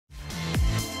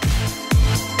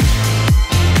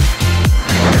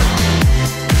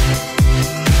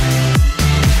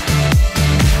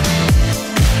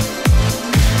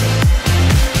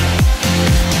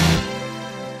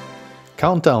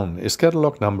Countdown is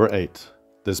catalog number 8.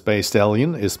 This bay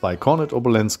stallion is by Cornet,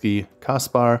 Obolensky,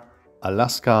 Caspar,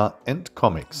 Alaska and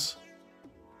Comics.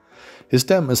 His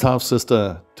dam is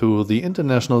half-sister to the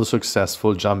international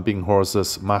successful jumping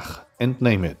horses Mach and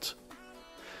Name It.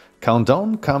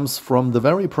 Countdown comes from the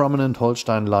very prominent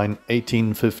Holstein line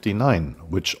 1859,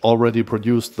 which already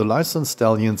produced the licensed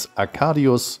stallions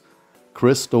Arcadius,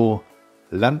 Christo,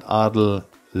 Landadel,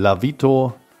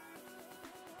 Lavito,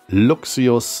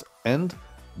 Luxius and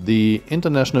the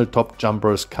international top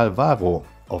jumpers Calvaro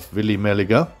of Willy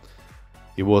Melliger.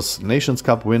 He was Nations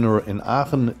Cup winner in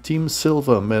Aachen, team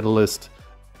silver medalist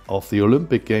of the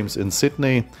Olympic Games in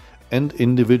Sydney and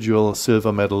individual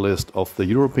silver medalist of the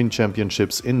European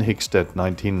Championships in Hengst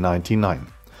 1999.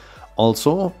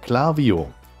 Also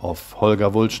Clavio of Holger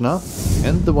Wulschner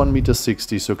and the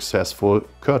 1,60 m successful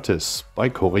Curtis by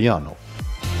Coriano.